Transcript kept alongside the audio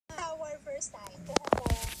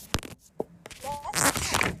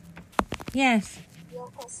Yes.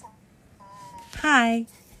 Yoko-san. Hi.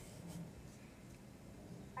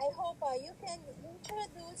 I hope you can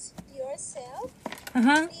introduce yourself.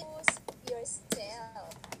 Uh-huh. Introduce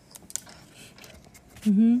yourself.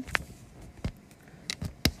 Mm-hmm.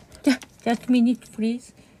 Just a minute,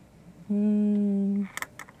 please.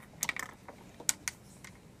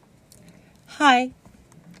 Hi.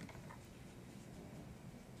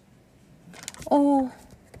 Oh.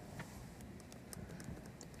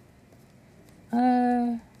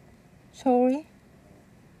 Sorry.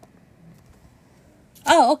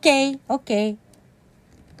 Oh, okay. Okay.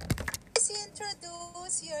 Please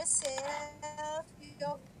introduce yourself,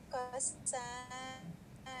 Yoko-san.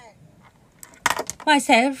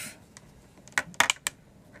 Myself.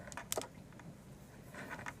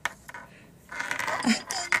 Okay,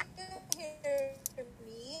 can you hear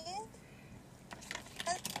me?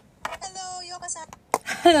 Hello, Yoko-san.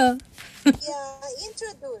 Hello. Yeah,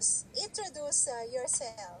 introduce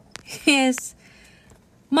yourself. Yes.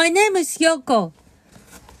 My name is Yoko.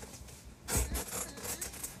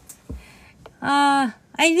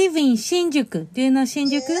 I live in Shinjuku. Do you know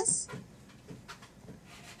Shinjuku? Yes.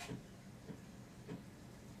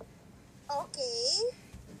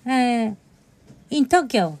 Okay. In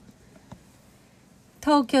Tokyo.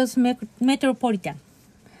 Tokyo's metropolitan.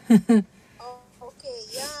 Oh, okay,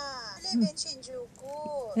 yeah. Live in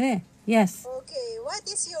Shinjuku. Yes. Okay, what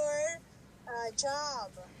is your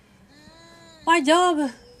job? My job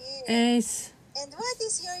Yeah. is And what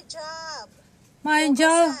is your job? my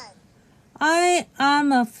job. Yoko-san? I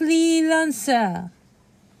am a freelancer.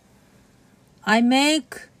 I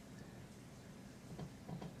make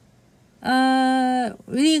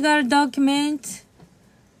legal documents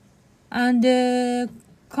and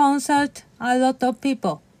consult a lot of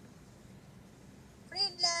people.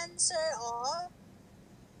 Freelancer of?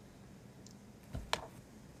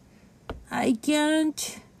 I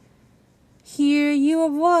can't hear your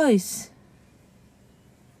voice.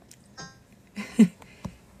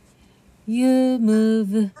 You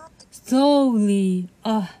move slowly.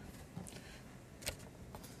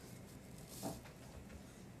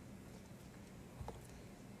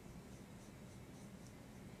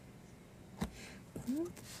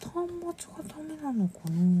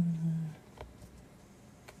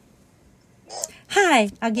 Hi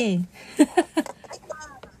again.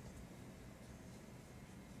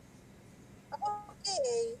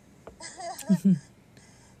 Okay.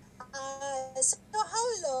 So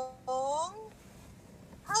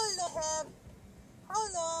how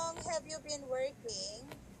long have you been working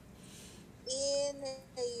in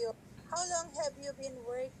your how long have you been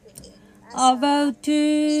working as About a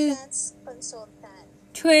freelance consultant?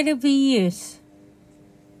 12 years.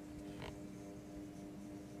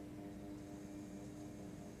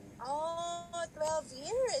 Oh, 12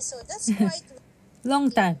 years. So that's quite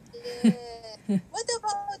Long time. yeah. What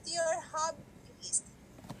about your hobbies?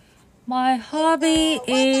 My hobby What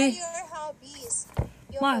are is your hobbies,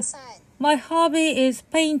 my, Yoko-san? my hobby is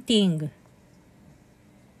painting.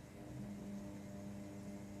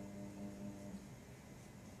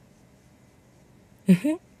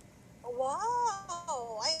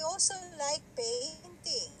 Wow, I also like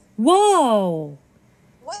painting. Wow!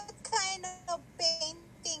 What kind of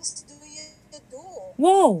paintings do you do?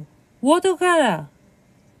 Wow! Watercolor.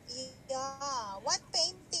 Yeah, what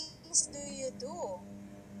paintings do you do?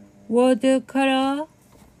 Watercolor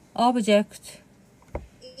object.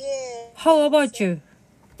 Yeah. How about you?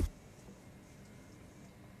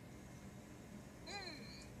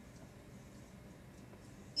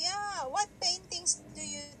 Yeah, what paintings do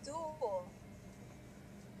you do?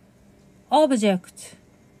 Object.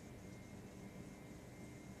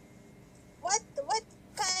 What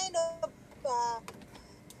kind of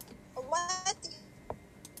what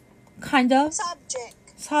Kind of subject?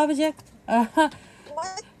 subject.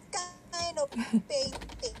 What kind of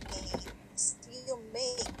paintings do you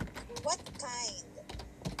make? What kind?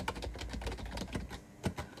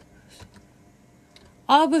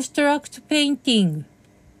 Abstract painting.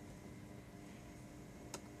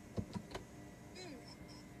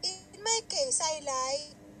 In my case, I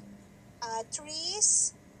like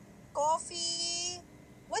trees, coffee.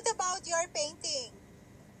 What about your painting?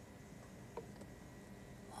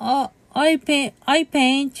 I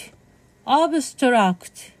paint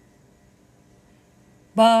abstract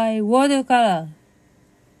by watercolor.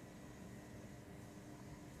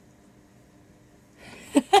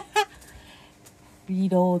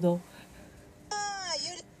 Reload. You.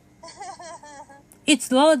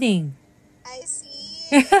 It's loading. I see.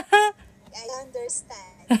 I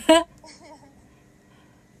understand.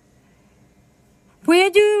 Where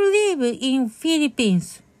do you live in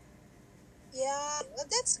Philippines? Yeah, well,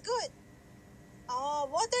 that's good.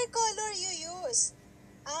 Watercolor you use.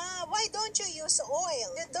 Why don't you use oil?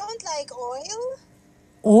 You don't like oil?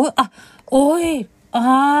 Oil. Oil.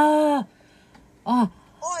 Ah. Ah.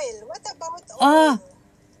 Oil. What about Ah.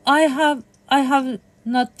 oil? I have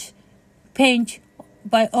not paint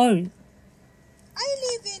by oil. I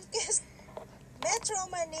live in Metro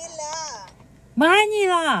Manila.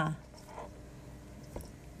 Manila.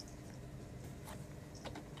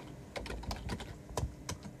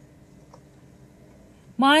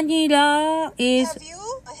 Manila is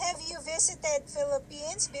Have you visited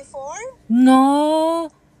Philippines before?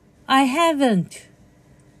 no. I haven't.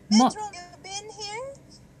 Metro, you been here?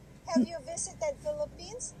 Have you visited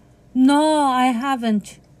Philippines? No, I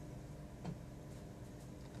haven't.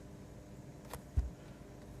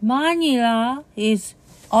 Manila is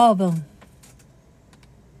urban.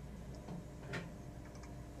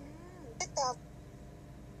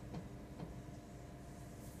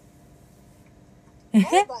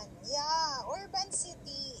 Urban. Yeah, urban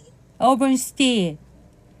city. Urban city.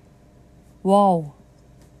 Wow.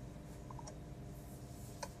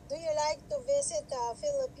 Do you like to visit the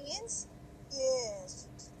Philippines? Yes.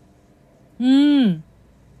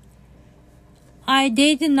 I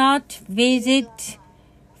did not visit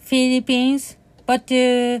Philippines, but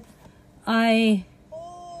I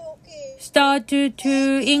Oh, okay. started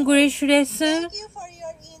to English lesson. Thank you for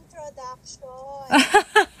your introduction.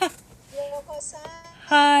 Yoko-san.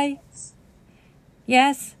 Hi.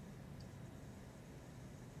 Yes.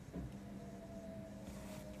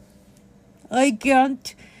 I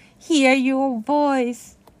can't hear your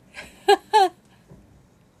voice.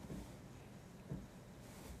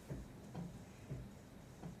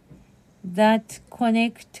 That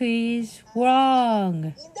connect is wrong.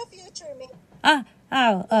 In the future, maybe. Oh,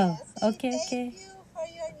 Yes. okay, Thank okay. you for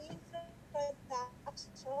your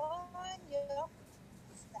introduction,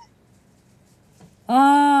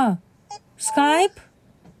 Yoko-san. Skype?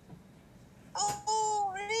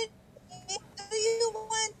 Oh, really?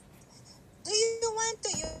 Do you want to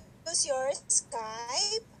use your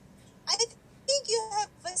Skype? I think you have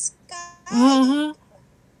a Skype.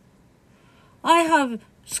 I have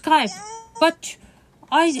Skype, Yeah. but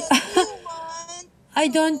I So do you want I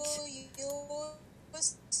don't. to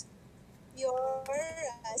use your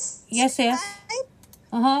Yes. Skype?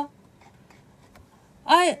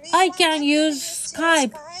 I can use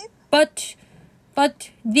Skype, but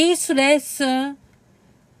this lesson.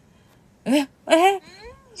 You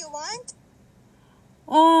want?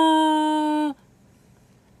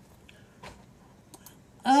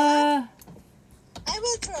 I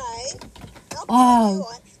will try. I'll call you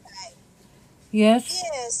on Skype. Yes.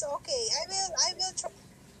 Yes, okay. I will try.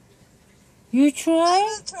 You I try?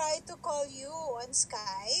 will try to call you on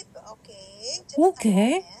Skype. Okay. Just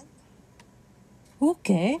Okay. a moment.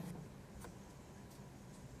 Okay.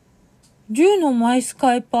 Do you know my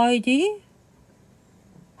Skype ID?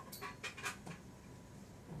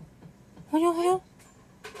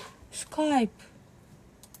 Skype.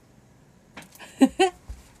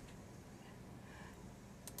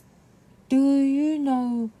 Do you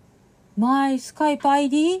know my Skype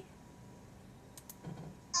ID?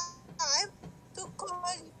 I have to call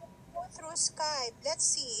you through Skype. Let's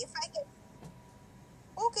see if I can.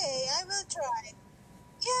 Okay, I will try.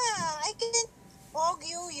 Yeah, I can.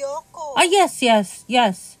 Ogyu Yoko.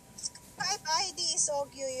 Yes. Skype ID is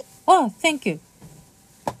Ogyu Yoko. Oh, thank you.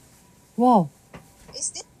 Wow.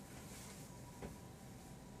 Is this?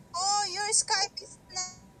 Oh, your Skype is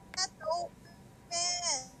not open.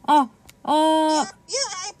 Your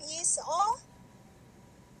Skype is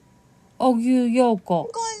Ogyu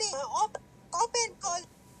Yoko. calling. Open call.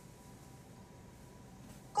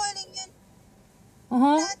 Calling you.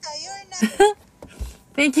 Nata, you're not.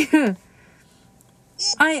 Thank you.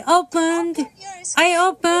 Yeah, I opened your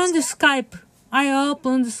Skype. Skype. I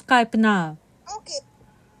opened Skype now. Okay.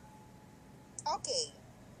 Okay.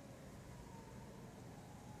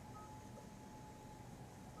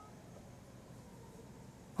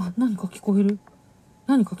 Ah, 何か聞こえる。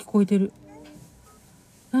何か聞こえてる。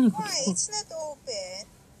何か Why? 聞こ It's not open.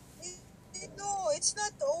 No, it's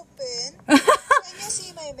not open. Can you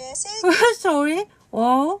see my message? え。Sorry?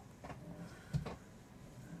 Oh?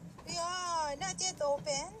 Yeah, not yet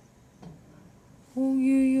open.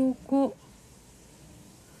 Ogyu Yoko.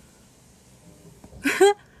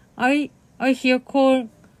 I hear call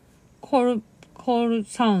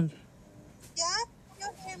sound. Yeah? You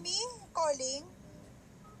hear me calling?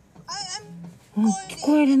 I'm あ、 calling. 聞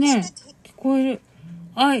こえるね。聞こえる。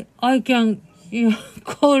I can hear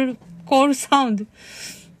call sound.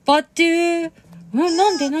 But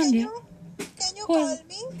なんで Can you call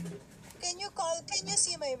me? Can you call? Can you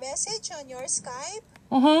see my message on your Skype?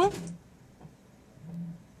 Uh-huh.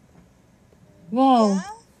 Wow.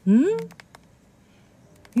 Yeah.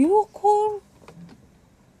 Your call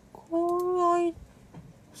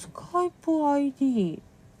Skype ID.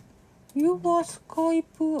 Your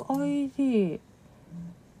Skype ID.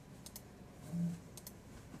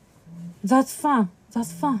 That's fun.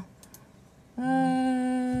 That's fun.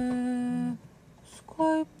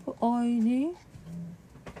 Skype ID.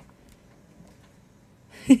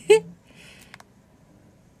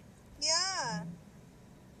 Yeah.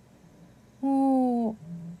 Oh.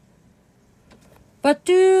 But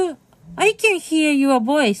I can hear your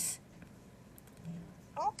voice.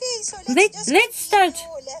 Okay, so Let's start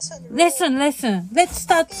lesson. Let's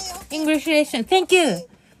start Okay. English lesson. Thank you. Okay.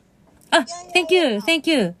 Ah, Yeah. thank you.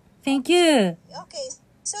 Thank you. Okay,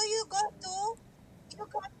 so you go to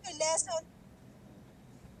lesson.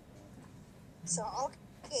 So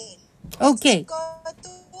okay. Okay. Let's go to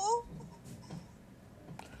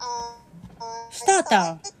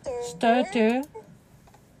Starter.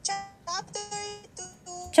 chapter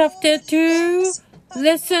Chapter 2,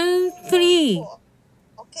 lesson 3.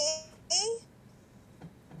 Okay.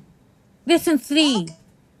 Lesson 3. Okay.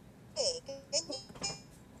 Can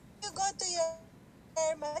you go to your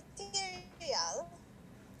material?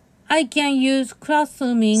 I can use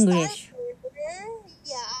classroom English. Starter.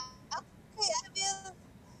 Yeah. Okay.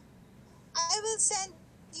 I will send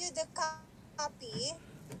you the copy.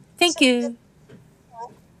 Thank you.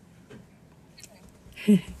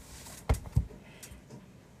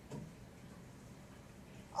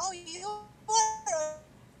 Oh, you are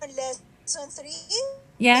on lesson 3?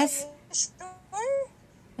 Yes. Are you sure?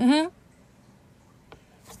 Uh-huh.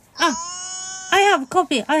 I have a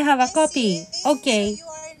copy. I have a copy. See. Okay. So you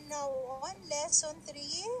are now on lesson 3?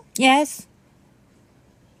 Yes.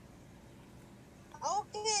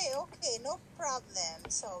 Okay, no problem.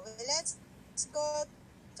 So let's go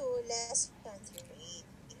to lesson 3.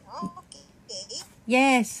 Okay.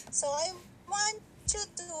 Yes. So I want you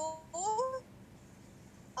to.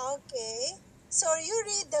 Okay. So you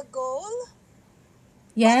read the goal.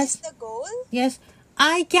 Yes. What is the goal? Yes.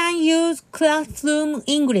 I can use classroom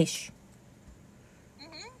English.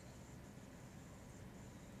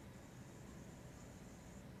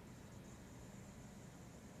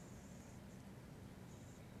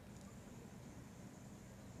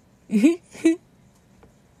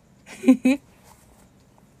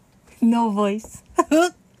 No voice.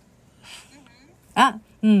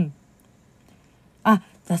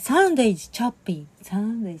 The sound is choppy.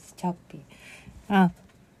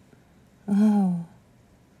 Oh.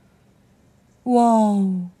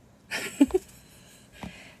 Wow.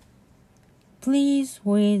 Please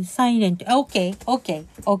read silent. Okay.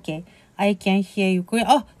 I can hear you.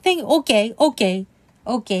 Oh,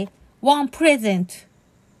 okay. One present.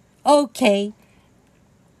 Okay.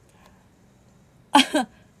 I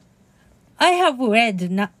have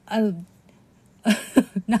read. I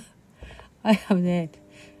have read.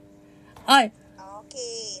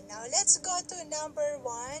 Okay, now let's go to number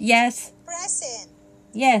 1. Yes. Present.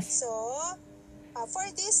 Yes. So, for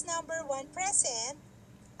this number 1 present,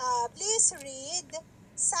 please read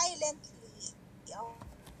silently.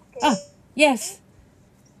 Okay? Yes.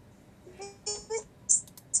 Please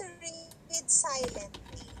read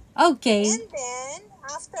silently. Okay. And then,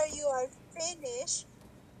 after you are finished.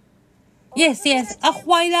 Yes. A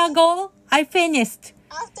while ago, I finished.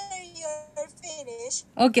 After you're finished.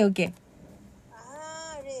 Okay.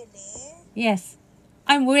 Really? Yes.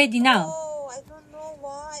 I'm ready now. Oh, I don't know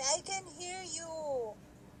why. I can hear you.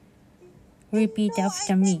 Repeat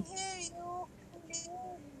after me. I can hear you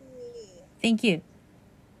clearly. Thank you.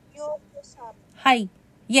 You're up. Hi.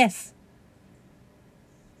 Yes.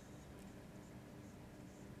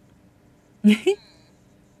 Yes.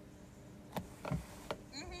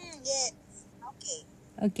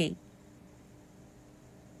 Okay.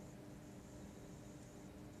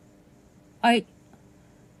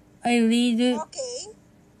 I read. Okay.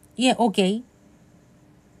 Yeah, okay.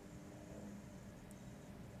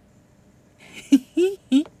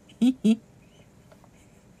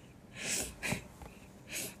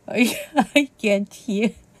 I can't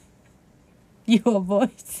hear your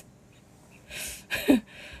voice.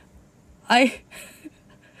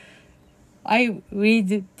 I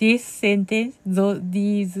read this sentence,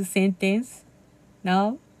 these sentence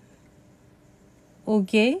now.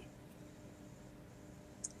 Okay.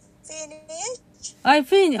 Finished? I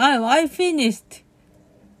finished.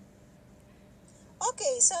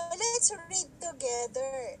 Okay, so let's read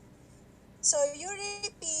together. So you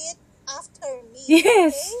repeat after me.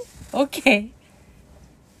 Yes. Okay.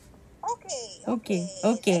 Okay, Okay, okay.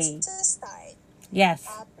 okay. Let's start. Yes.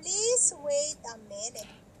 Please wait a minute.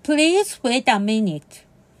 Please wait a minute.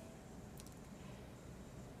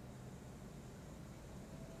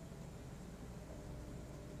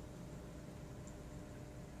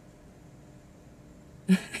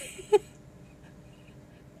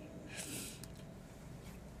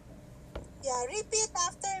 Yeah, repeat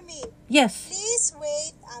after me. Yes. Please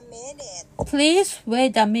wait a minute. Please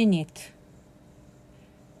wait a minute.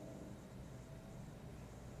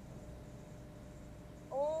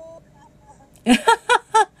 Oh,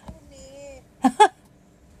 really?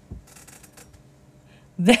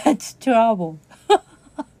 That's trouble.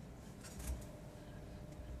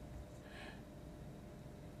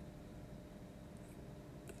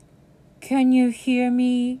 Can you hear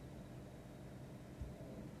me?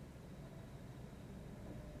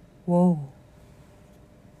 Whoa.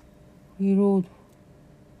 Reload.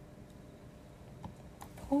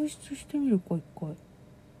 放出してみるか、一回。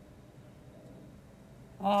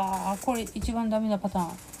ああ、これ一番ダメなパタ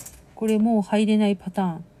ーン。これもう入れないパター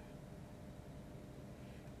ン。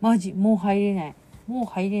マジ、もう入れない。もう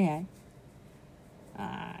入れない。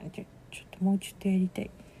ああ、ちょっともうちょっとやりた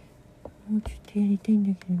い。もうちょっとやりたい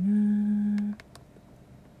んだけどな。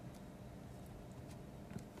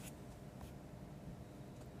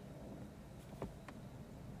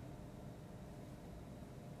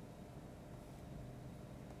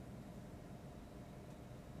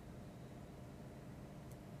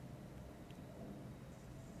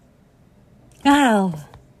Oh,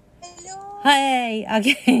 Hello. hi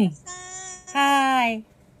again. Hi. Hi.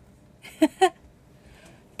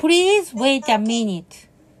 Please wait a minute.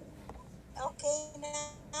 Okay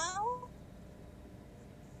now?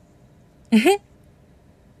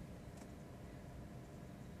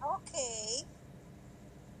 Okay.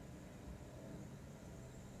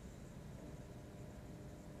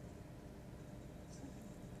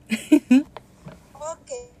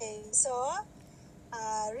 Okay, so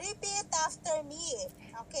repeat after me.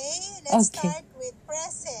 Okay, let's Okay. start with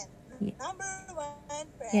present. Yeah. Number 1,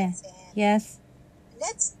 Yeah. present. Yes.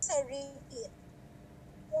 Let's repeat.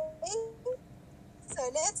 Okay, so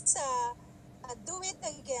let's do it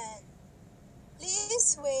again.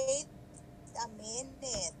 Please wait a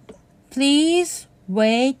minute. Please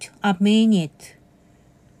wait a minute.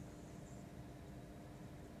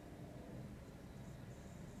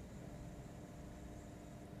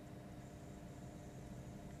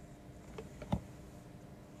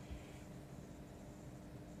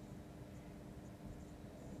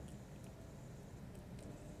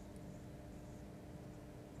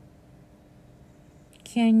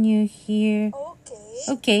 Can you hear? Okay,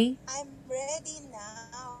 Okay. I'm ready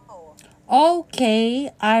now.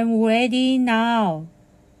 Okay, I'm ready now.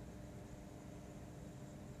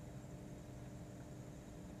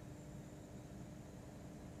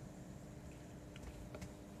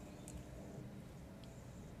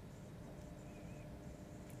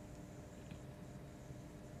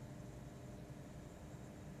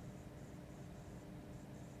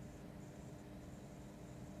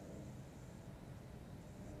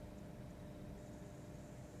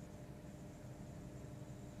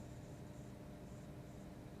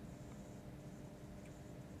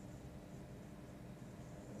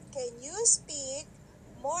 Can you speak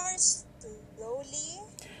more slowly?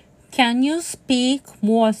 Can you speak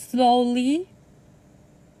more slowly?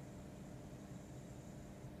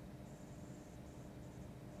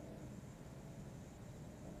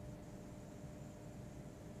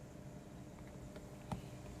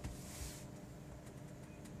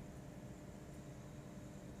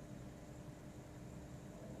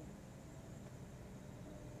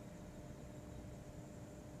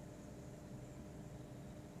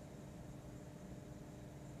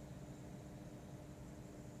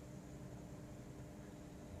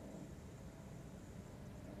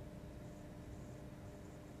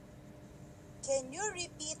 Can you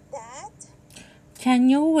repeat that? Can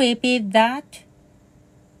you repeat that?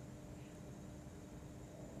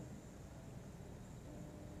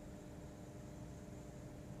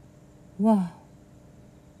 Wow.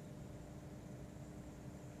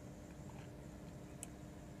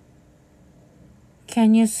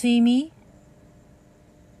 Can you see me?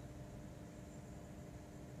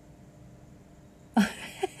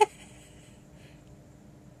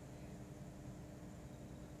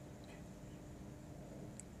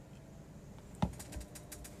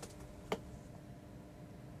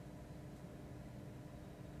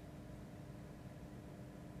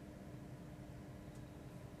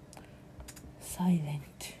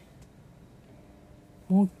 Silent.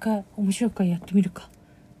 もう一回面白いからやってみるか。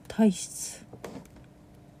体質。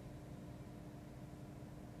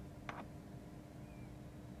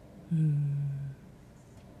Oh.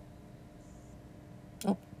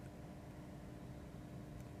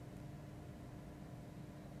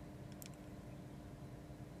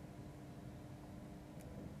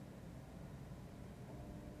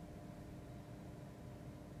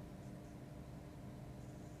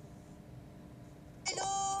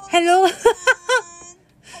 Hello, Hello. everyone.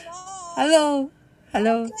 Hello.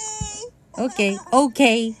 Hello. Okay. Okay.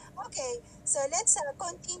 Okay. Okay, so let's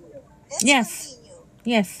continue. Let's Yes. continue.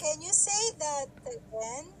 Yes. Can you say that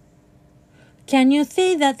again? Can you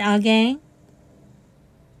say that again?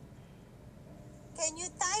 Can you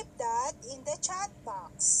type that in the chat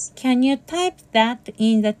box? Can you type that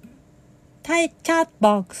in the chat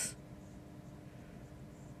box?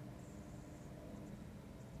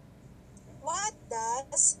 What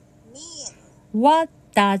does mean? What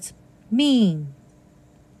does mean?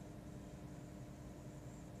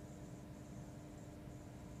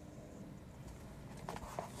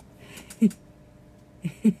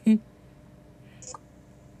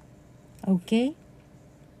 Okay.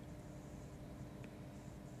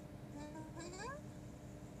 Mhm.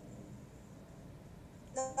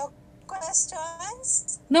 No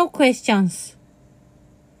questions? No questions.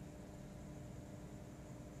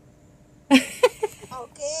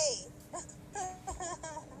 Okay.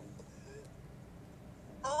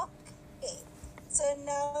 Okay. So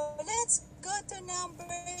now let's go to number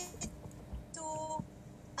 2.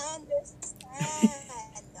 Understand.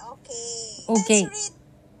 Okay. Let's Okay. read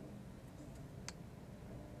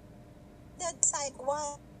the side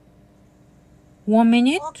 1. 1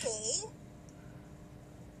 minute. Okay.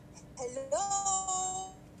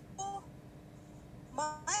 Hello.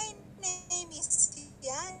 My name is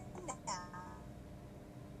Yana.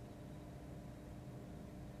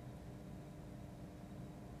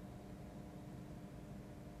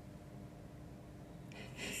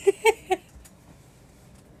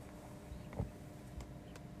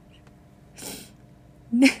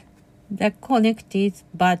 The connected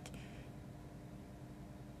but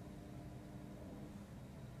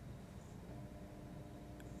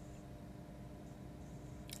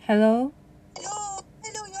hello. Hello.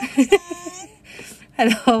 Hello, Yoko-san.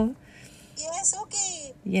 Hello. Yes,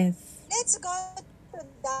 okay. Yes. Let's go to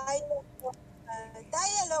dialogue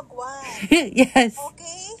 1. Yes.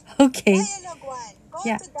 Okay? Okay. Dialogue 1. Go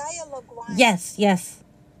Yeah. to dialogue 1. Yes. Yes.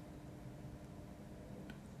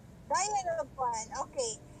 Dialogue 1.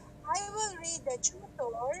 Okay. I will read the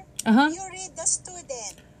tutor. Uh-huh. You read the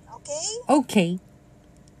student. Okay? Okay.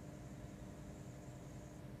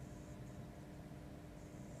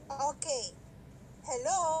 Okay.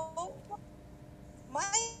 Hello.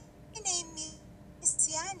 My name is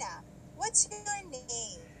Yana. What's your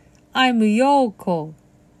name? I'm Yoko.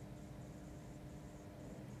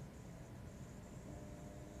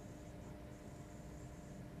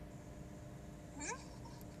 Hmm?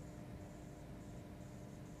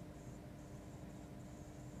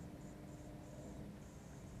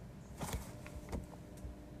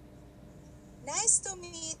 Nice to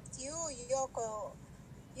meet you, Yoko.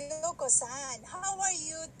 Yoko-san, how are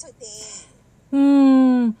you today?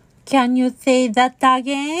 Can you say that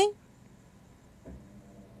again?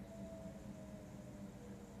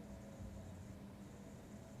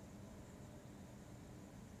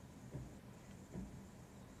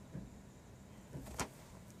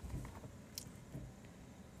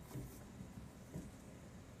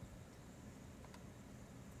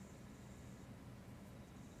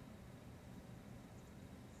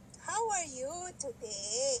 How are you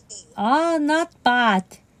today? Oh, not bad.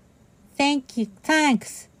 Thank you.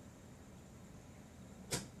 Thanks.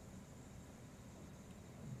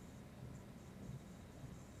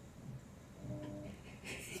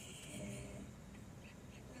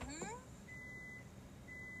 Mm-hmm.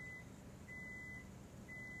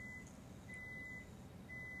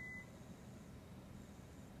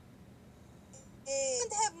 Hey,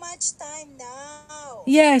 don't have much time now.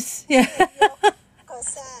 Yes. Yeah.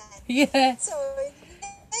 Yoko-san. Yeah. So,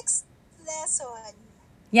 next lesson,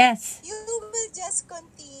 Yes. you will just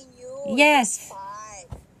continue this Yes.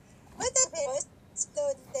 part. But first,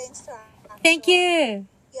 slow the instruction. Thank you.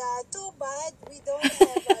 Yeah, too bad we don't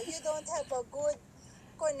have you don't have a good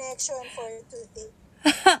connection for today.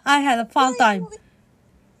 I had a fun You're time. doing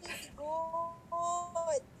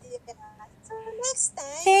good. Yeah. So next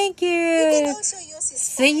time, Thank you can you. also use Skype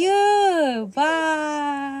See you. if you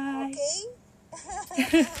Bye. want. Okay?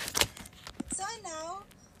 So now,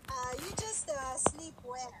 you just sleep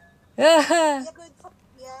well. Yeah, good for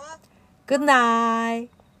yeah. Good night.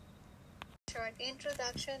 Short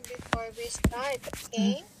introduction before we start,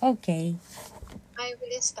 okay? Okay. I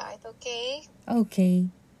will start, okay? Okay.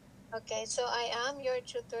 Okay, so I am your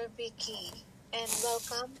tutor Vicky, and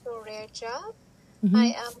welcome to Rare Job. Mm-hmm.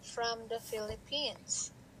 I am from the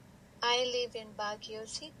Philippines. I live in Baguio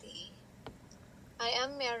City. I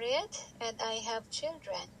am married and I have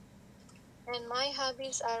children. And my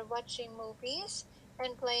hobbies are watching movies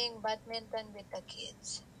and playing badminton with the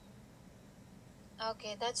kids.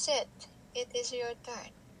 Okay, that's it. It is your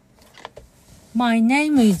turn. My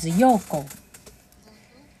name is Yoko.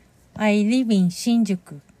 Mm-hmm. I live in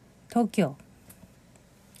Shinjuku, Tokyo.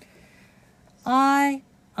 I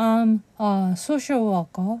am a social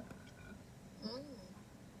worker.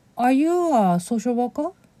 Are you a social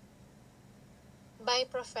worker? By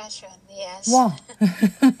profession, yes. Wow.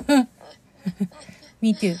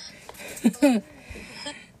 Me too.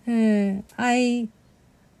 I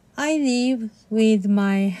live with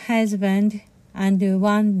my husband and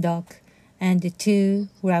one dog and 2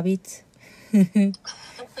 rabbits.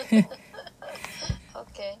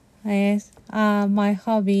 Okay. Yes. My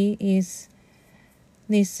hobby is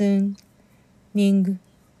listening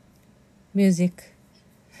music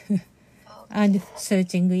and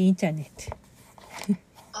searching internet.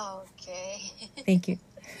 Okay. Thank you.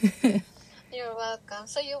 You're welcome.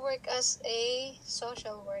 So you work as a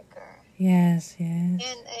social worker. Yes. And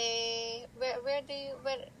where do you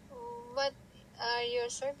what are your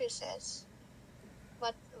services?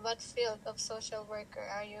 What field of social worker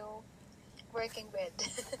are you working with?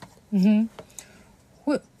 Mm-hmm.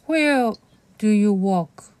 Where do you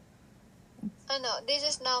work? Oh no, this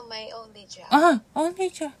is now my only job. Only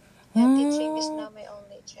job. Yeah, teaching is now my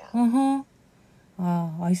only job.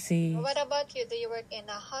 I see. What about you? Do you work in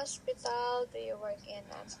a hospital? Do you work in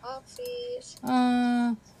an office?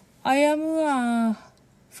 I am a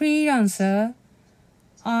freelancer.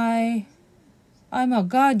 I'm a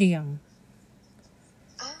guardian.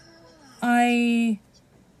 I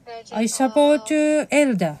Guardian support of...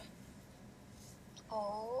 elder.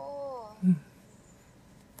 Oh,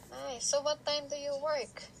 nice. So what time do you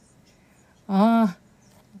work?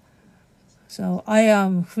 So I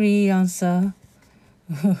am freelancer.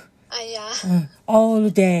 Yeah. All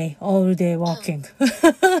day working.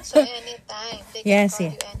 So anytime they can Yes, call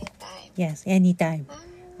yeah. you anytime. Yes, anytime.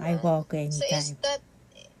 I work anytime. So is that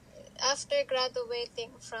after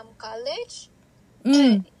graduating from college?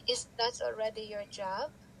 Is that already your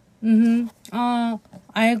job?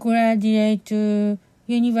 I graduate to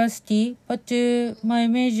university, but my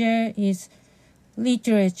major is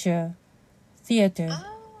literature, theater.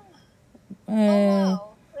 Oh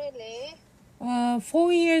wow, really?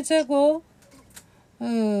 4 years ago,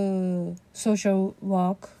 social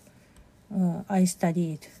work I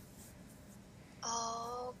studied.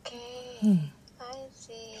 Okay, I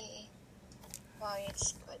see. Wow,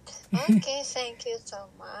 it's good. Okay, thank you so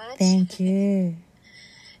much. Thank you.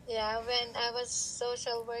 Yeah, when I was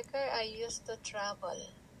social worker, I used to travel.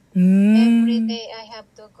 Mm. Every day I have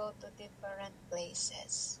to go to different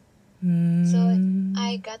places. So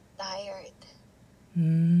I got tired.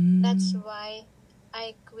 That's why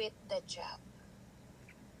I quit the job.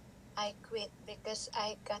 I quit because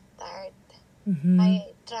I got tired.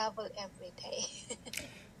 I travel every day.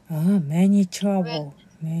 Many trouble.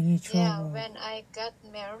 Many trouble. Yeah, when I got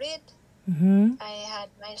married, I had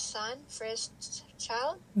my son, first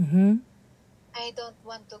child. I don't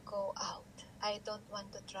want to go out. I don't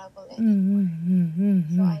want to travel anymore.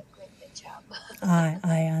 So I quit the job.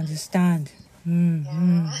 I understand.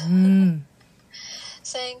 Yeah.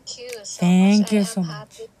 Thank you so Thank much. you I so am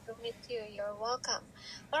much. happy to meet you. You're welcome.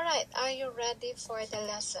 All right. Are you ready for the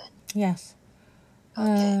lesson? Yes.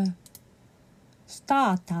 Okay.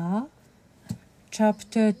 Starter,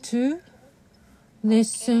 chapter 2,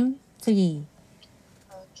 lesson 3.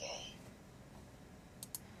 Okay.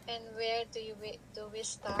 And where do we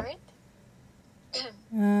start?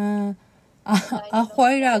 A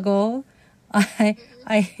while ago,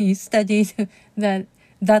 I studied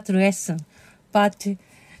that lesson, but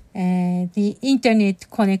the internet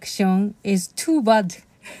connection is too bad.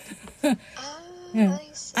 I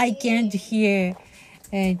see. I can't hear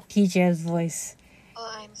teacher's voice.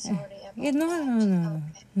 Oh, I'm sorry about No. that.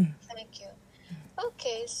 Okay. Thank you.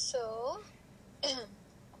 Okay, so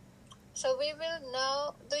so we will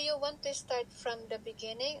now. Do you want to start from the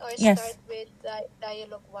beginning or start with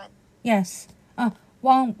dialogue 1? Yes.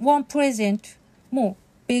 One present. More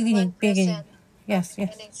beginning. Yes.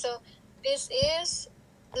 So this is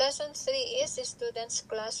lesson 3 is the student's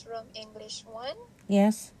classroom English 1.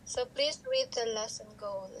 Yes. So please read the lesson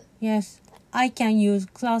goal. Yes. I can use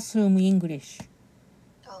classroom English.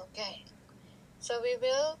 Okay. So we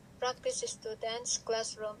will practice students'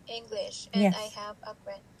 classroom English. And I have a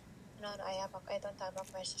question. No, I don't have a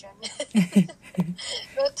question.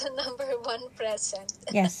 Go to number 1, present.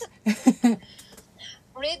 Yes.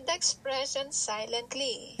 Read the expression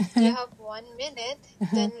silently. You have 1 minute,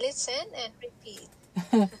 then listen and repeat.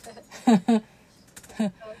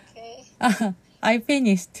 Okay. I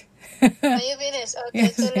finished. Are you finished? Okay,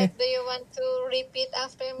 Yes. so do you want to repeat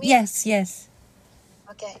after me? Yes, yes.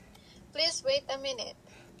 Okay. Please wait a minute.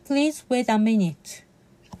 Please wait a minute.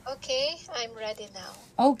 Okay, I'm ready now.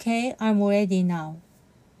 Okay, I'm ready now.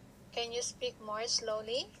 Can you speak more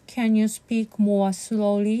slowly? Can you speak more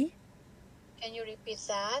slowly? Can you repeat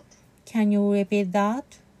that? Can you repeat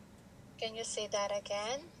that? Can you say that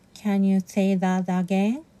again? Can you say that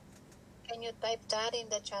again? Can you type that in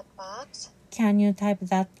the chat box? Can you type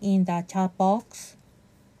that in the chat box?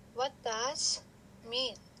 What does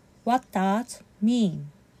mean? What does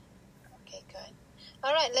mean? Okay, good.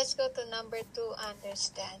 All right, let's go to number 2,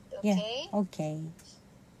 understand, Yeah, okay? okay.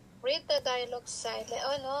 Read the dialogue silently.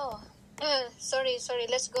 Oh, no. Sorry.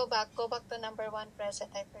 Let's go back. Go back to number 1,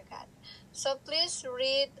 present. I forgot. So please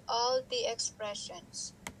read all the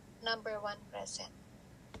expressions. Number 1, present.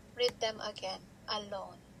 Read them again,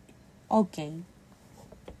 alone. Okay.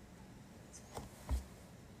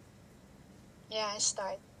 Yeah,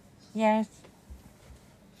 start. Yes.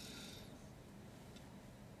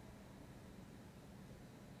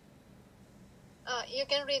 You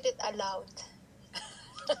can read it aloud.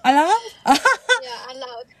 Aloud? Yeah,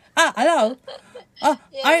 aloud. Aloud?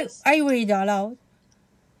 Yes. I read aloud.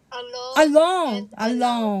 Alone. Alone. And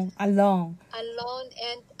aloud. Alone. Alone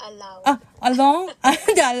and aloud. Alone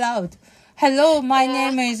and aloud. Hello, my Yeah.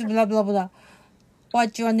 name is blah blah blah.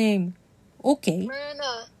 What's your name? Okay.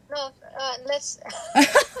 No. Let's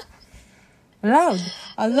Loud. go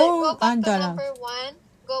Alone back and to aloud. number 1.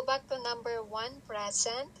 Go back to number 1,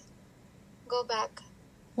 present. Go back.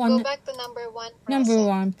 One, Go back to number 1, present. number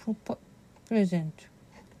 1 present.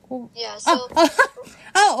 Go. Yeah, so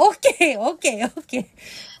Okay. read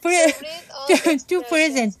all the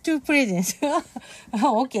Two presents.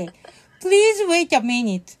 Okay. Please wait a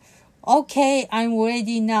minute. Okay, I'm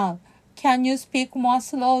ready now. Can you speak more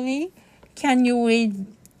slowly? Can you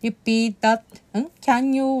repeat that?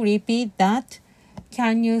 Can you repeat that?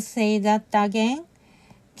 Can you say that again?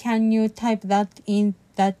 Can you type that in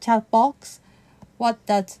the chat box? What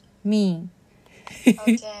does mean?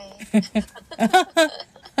 okay.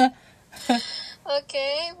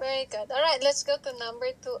 Okay, very good. All right, let's go to number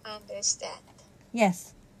 2, understand.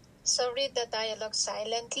 Yes. So read the dialogue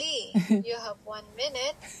silently. You have 1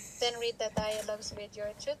 minute, then read the dialogues with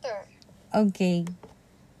your tutor. Okay.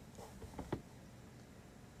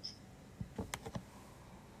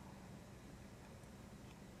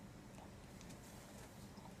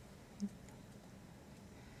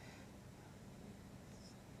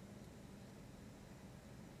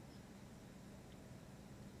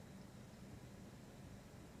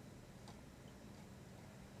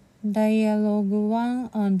 Dialogue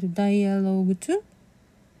 1 and dialogue 2?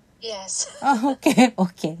 Yes. Okay.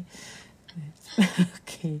 Okay.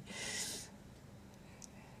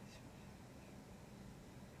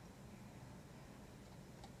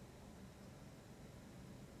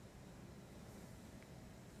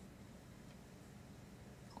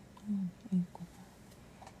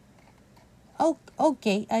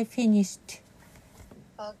 Okay, I finished.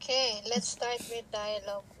 Okay, let's start with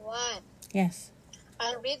dialogue 1. Yes.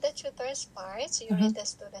 I'll read the tutor's parts, you read the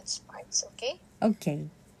student's parts, okay? Okay.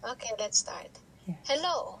 Okay, let's start. Yeah.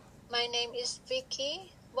 Hello, my name is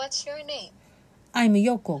Vicky. What's your name? I'm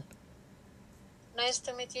Yoko. Nice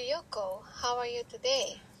to meet you, Yoko. How are you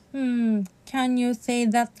today? Can you say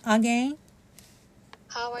that again?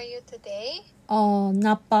 How are you today? Oh,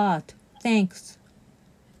 not bad. Thanks.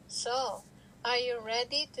 So, are you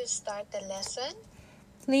ready to start the lesson?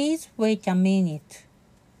 Please wait a minute.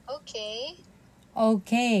 Okay.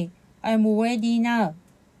 Okay, I'm ready now.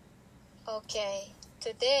 Okay.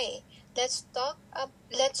 Today,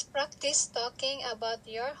 let's practice talking about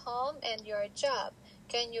your home and your job.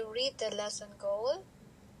 Can you read the lesson goal?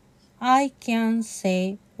 I can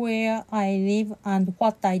say where I live and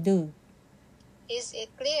what I do. Is it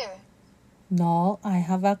clear? No, I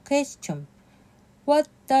have a question. What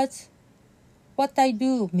does what I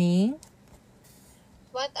do mean?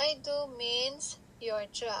 What I do means your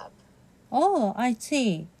job. Oh, I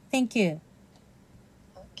see. Thank you.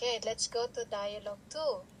 Okay, let's go to dialogue 2.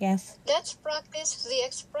 Yes. Let's practice the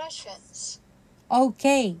expressions.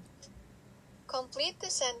 Okay. Complete the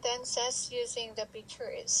sentences using the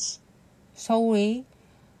pictures. Sorry.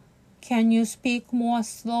 Can you speak more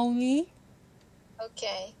slowly?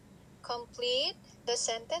 Okay. Complete the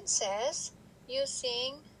sentences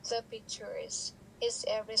using the pictures. Is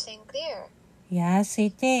everything clear? Yes,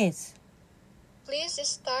 it is. Please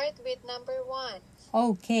start with number 1.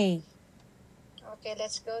 Okay. Okay,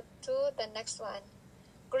 let's go to the next one.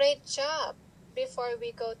 Great job! Before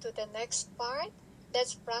we go to the next part,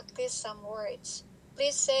 let's practice some words.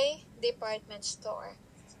 Please say department store.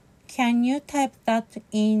 Can you type that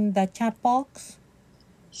in the chat box?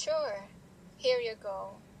 Sure. Here you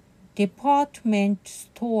go. Department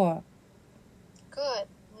store. Good.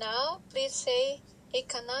 Now, please say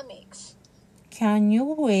economics. Can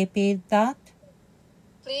you repeat that?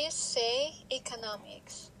 Please say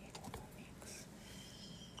economics.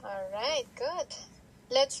 All right, good.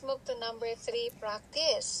 Let's move to number 3,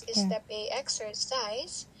 practice. Step A,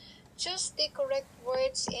 exercise. Choose the correct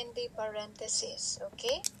words in the parentheses,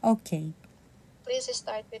 okay? Okay. Please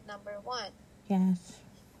start with number 1. Yes.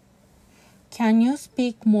 Can you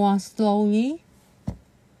speak more slowly?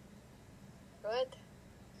 Good.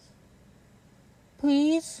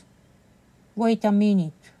 Please wait a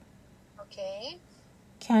minute. Okay.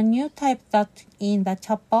 Can you type that in the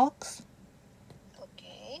chat box?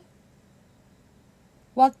 Okay.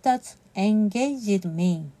 What does engaged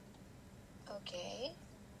mean? Okay.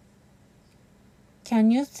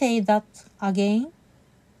 Can you say that again?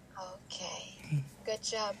 Okay. Good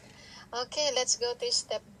job. Okay, let's go to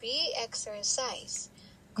step B, exercise.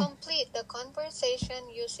 Complete the conversation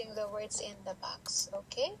using the words in the box,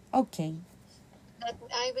 okay? Okay.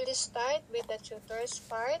 I will start with the tutor's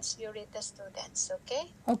parts. You read the students,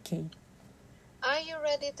 okay? Okay. Are you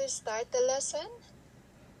ready to start the lesson?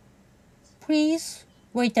 Please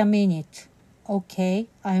wait a minute. Okay,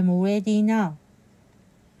 I'm ready now.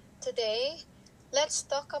 Today, let's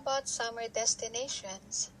talk about summer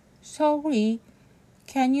destinations. Sorry,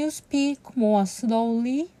 can you speak more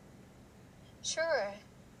slowly? Sure.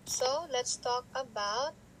 So, let's talk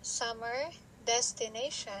about summer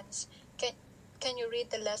destinations. Can you read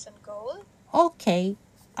the lesson goal? Okay,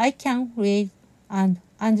 I can read and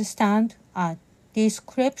understand a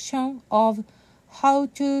description of how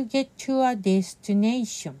to get to a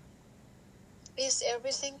destination. Is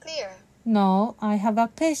everything clear? No, I have a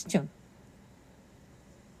question.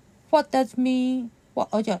 What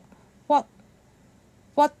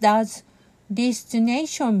does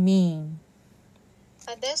destination mean?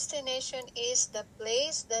 A destination is the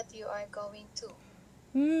place that you are going to.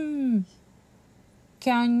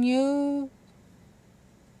 Can you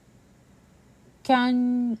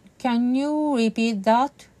repeat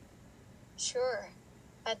that? Sure.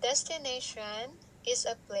 A destination is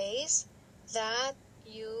a place that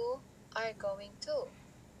you are going to.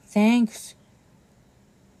 Thanks.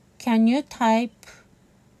 Can you type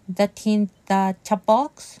that in the chat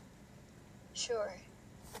box? Sure.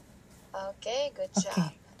 Okay, good job.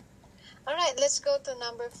 Okay. All right, let's go to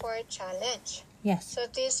number 4, challenge. Yes. So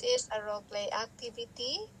this is a role play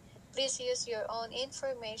activity. Please use your own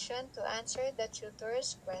information to answer the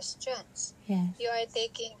tutor's questions. Yes. You are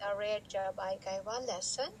taking a Rare Job Aikaiwa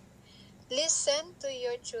lesson. Listen to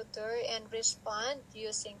your tutor and respond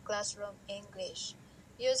using Classroom English.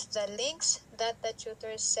 Use the links that the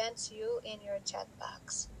tutor sends you in your chat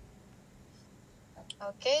box.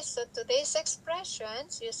 Okay, so today's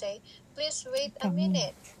expressions, you say, please wait a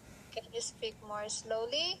minute. Can you speak more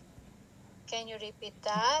slowly? Can you repeat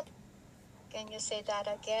that? Can you say that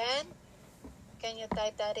again? Can you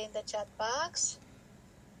type that in the chat box?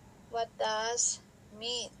 What does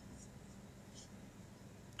mean?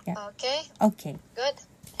 Yeah. Okay? Okay. Good.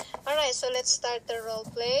 All right, so let's start the role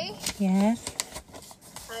play. Yes.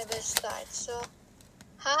 I will start. So,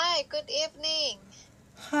 hi, good evening.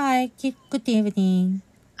 Hi, good evening.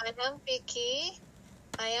 I am Vicky.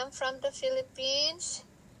 I am from the Philippines.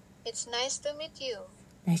 It's nice to meet you.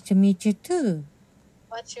 Nice to meet you too.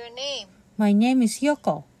 What's your name? My name is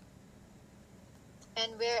Yoko.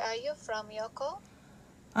 And where are you from, Yoko?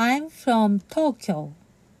 I'm from Tokyo.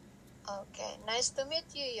 Okay, nice to meet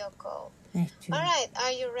you, Yoko. Nice to. All right,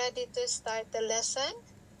 are you ready to start the lesson?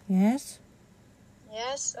 Yes.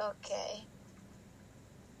 Yes, okay.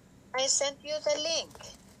 I sent you the link.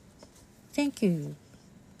 Thank you.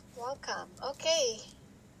 Welcome. Okay.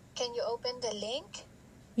 Can you open the link?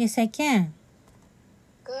 Yes, I can.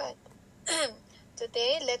 Good.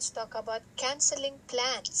 Today, let's talk about canceling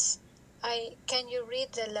plans. Can you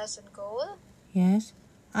read the lesson goal? Yes.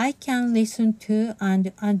 I can listen to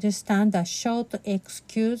and understand a short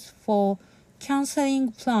excuse for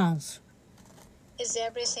canceling plans. Is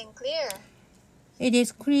everything clear? It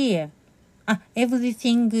is clear.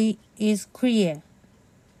 Everything is clear.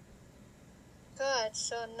 Good.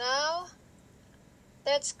 So now,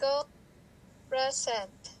 let's go present.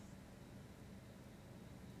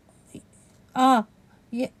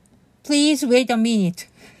 Please wait a minute.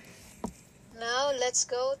 Now let's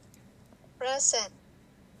go present.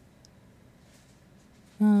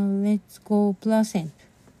 Let's go present.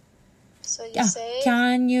 So you say,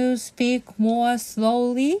 can you speak more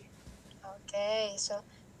slowly? okay, so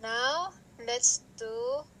now let's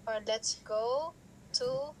go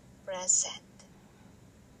to present.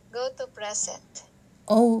 Go to present.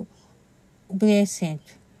 Oh, present.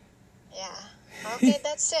 Yeah. Okay,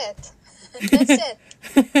 that's it. That's it.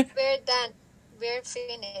 We're done. We're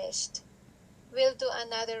finished. We'll do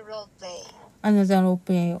another role play. Another role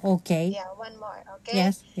play. Okay. Yeah, one more. Okay.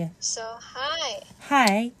 Yes, yes. So hi.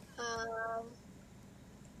 Hi.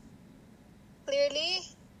 Clearly?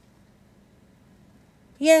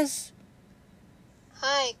 Yes,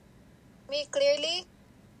 Hi. Me clearly?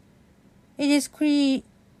 it is clear.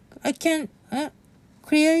 I can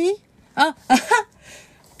clearly.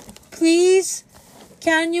 Please,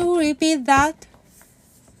 can you repeat that?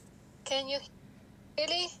 Can you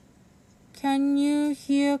clearly? Can you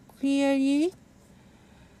hear clearly?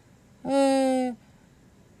 Can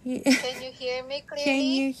you hear me clearly? Can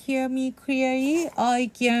you hear me clearly? I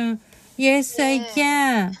can. Yes, Yeah. I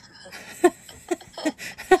can.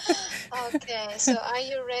 Okay, so are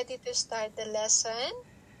you ready to start the lesson?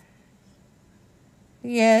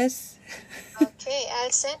 Yes. Okay,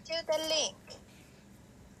 I'll send you the link.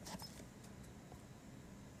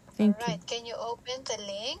 Thank All right, can you open the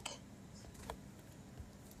link?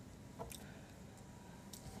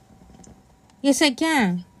 Yes, I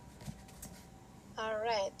can. All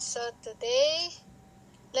right, so today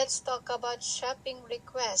let's talk about shopping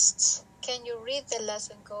requests. Can you read the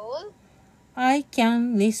lesson goal? I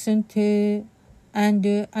can listen to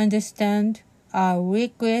and understand a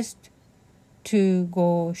request to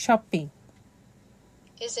go shopping.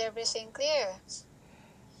 Is everything clear?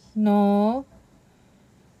 No.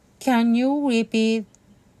 Can you repeat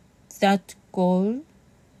that goal?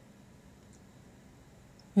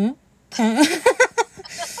 Huh?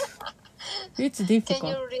 It's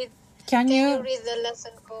difficult. Can you read the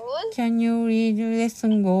lesson goal? Can you read the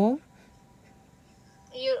lesson goal?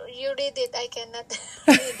 You read it. I cannot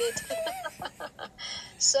read it.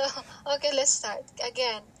 So, okay, let's start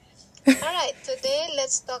again. All right, today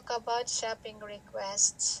let's talk about shopping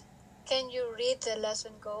requests. Can you read the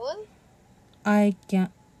lesson goal?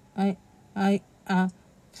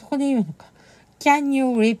 Can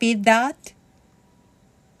you repeat that?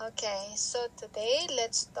 Okay, so today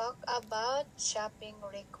let's talk about shopping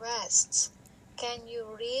requests. Can you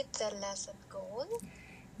read the lesson goal?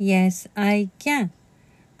 Yes, I can.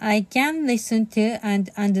 I can listen to and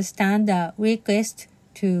understand the request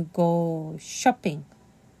to go shopping.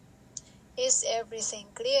 Is everything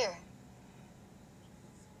clear?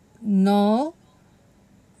 No,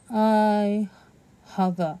 I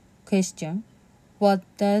have a question. What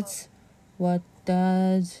does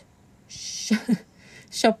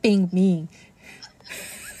shopping mean?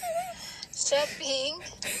 Shopping,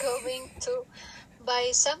 going to buy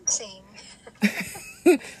something.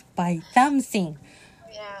 Buy something.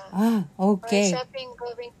 Yeah. Okay. Or shopping,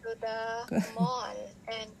 going to the mall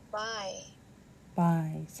and buy.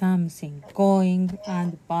 Buy something. Going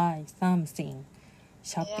and buy something.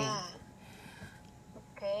 Shopping. Yeah.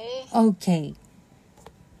 Okay. Okay.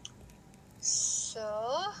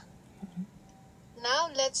 So, now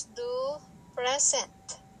let's do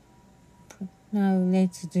present. Now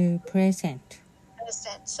let's do present.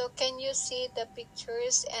 Present. So, can you see the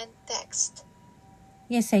pictures and text?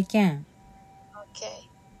 Yes, I can. Okay.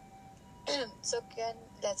 So,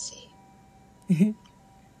 let's see.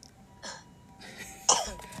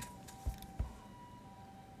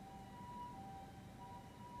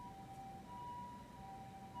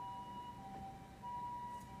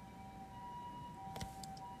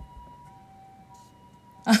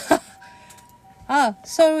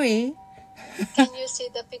 Sorry. Can you see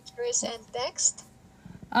the pictures and text?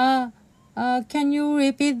 Can you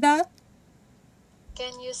repeat that?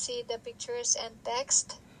 Can you see the pictures and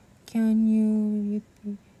text? Can you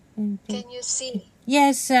repeat? Can you see?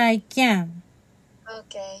 Yes, I can.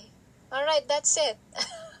 Okay. All right, that's it.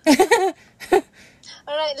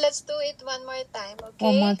 All right, let's do it one more time, okay?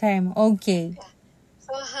 One more time. Okay. Yeah.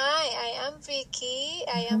 So, hi, I am Vicky.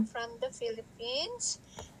 I am from the Philippines,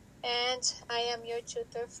 and I am your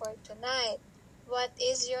tutor for tonight. What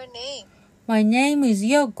is your name? My name is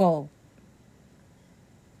Yoko.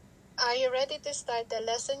 Are you ready to start the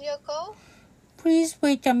lesson, Yoko? Please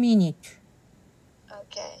wait a minute.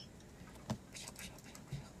 Okay.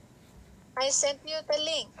 I sent you the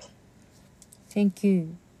link. Thank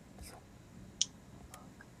you.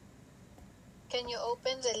 Can you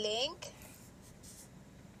open the link?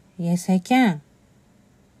 Yes, I can.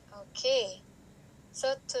 Okay.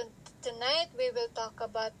 So tonight we will talk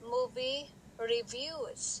about movie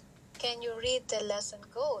reviews. Can you read the lesson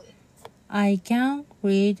goal? I can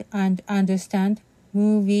read and understand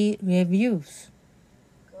movie reviews.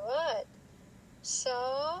 Good.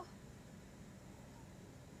 So,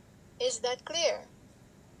 is that clear?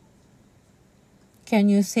 Can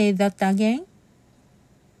you say that again?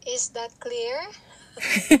 Is that clear?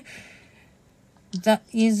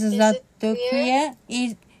 Is Is that it clear?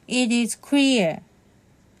 It is clear.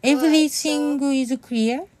 Everything is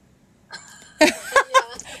clear. Yeah.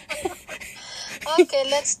 Okay,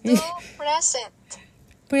 let's do present.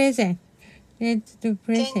 Present. Let's do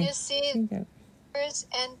present. Can you see pictures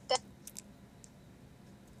and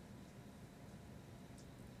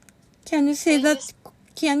Can you say that?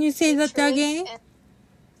 Can you say that pictures again?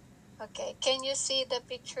 Okay, can you see the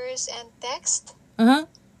pictures and text? Uh-huh.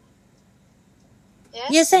 Yes?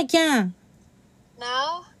 Yes, I can.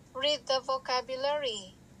 Now, read the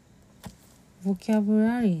vocabulary.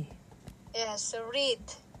 Vocabulary. Yes, so read.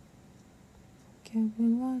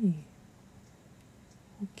 Vocabulary.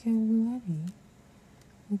 Vocabulary.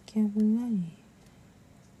 Vocabulary.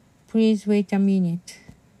 Please wait a minute.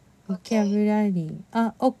 Vocabulary.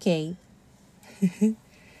 Okay.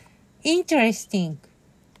 Interesting.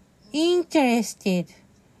 Interested.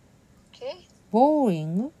 Okay.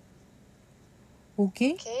 Boring.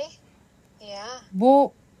 Okay. Okay. Yeah.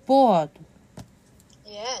 Bored.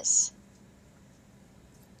 Yes.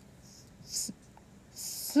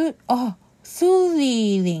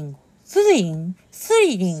 Thrilling.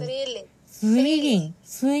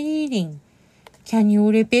 Can you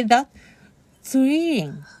repeat that?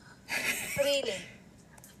 Thrilling.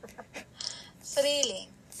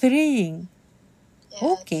 Yeah,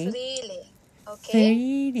 Okay. thrilling.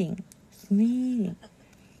 Okay. Thrilling.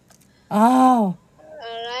 Oh.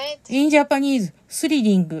 Alright. In Japanese,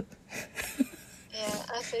 thrilling. Yeah,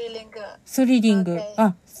 thrilling. Thrilling.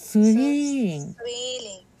 Okay. Thrilling.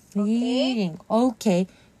 Thrilling. Okay.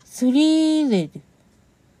 Thrilled.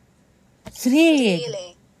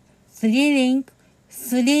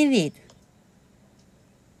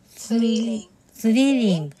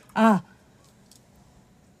 Thrilling.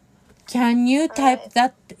 Can you type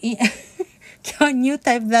that in Can you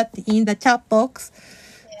type that in the chat box?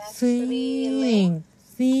 Yeah, Thrilling.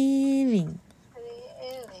 Thrilling.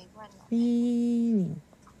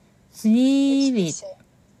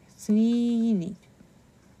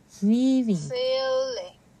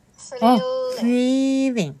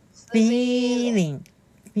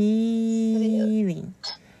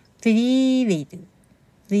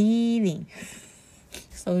 Thrilling.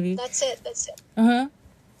 Sorry. That's it. Uh-huh.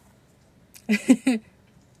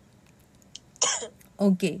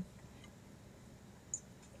 Okay.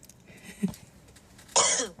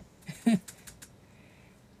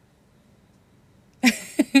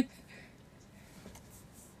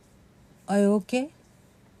 Are you okay?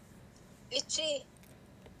 Itchy.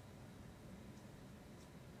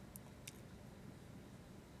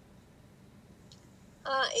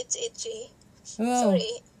 It's itchy. Oh,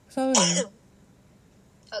 sorry.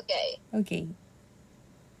 Okay.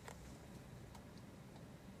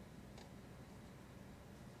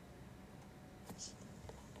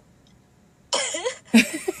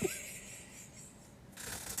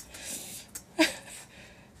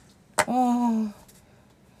 Oh.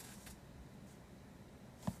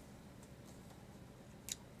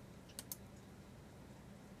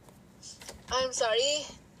 I'm sorry.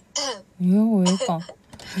 You're welcome.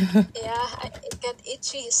 Yeah, it got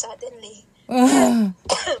itchy suddenly. Ah,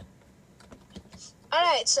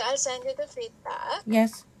 Alright, so I'll send you the feedback.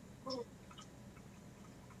 yes.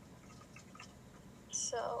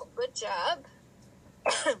 So, good job.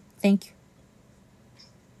 Thank you.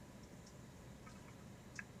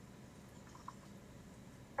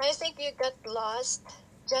 I think you got lost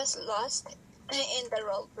in the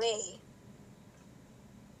role play.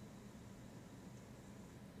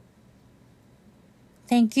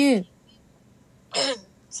 Thank you.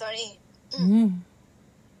 Sorry. Mm.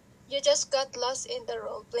 You just got lost in the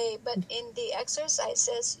role play, but in the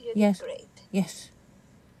exercises, you Yes. did great. Yes.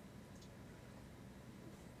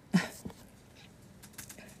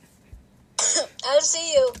 I'll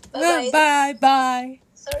see you. Bye-bye. Bye.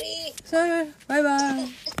 Sorry. Bye. Bye.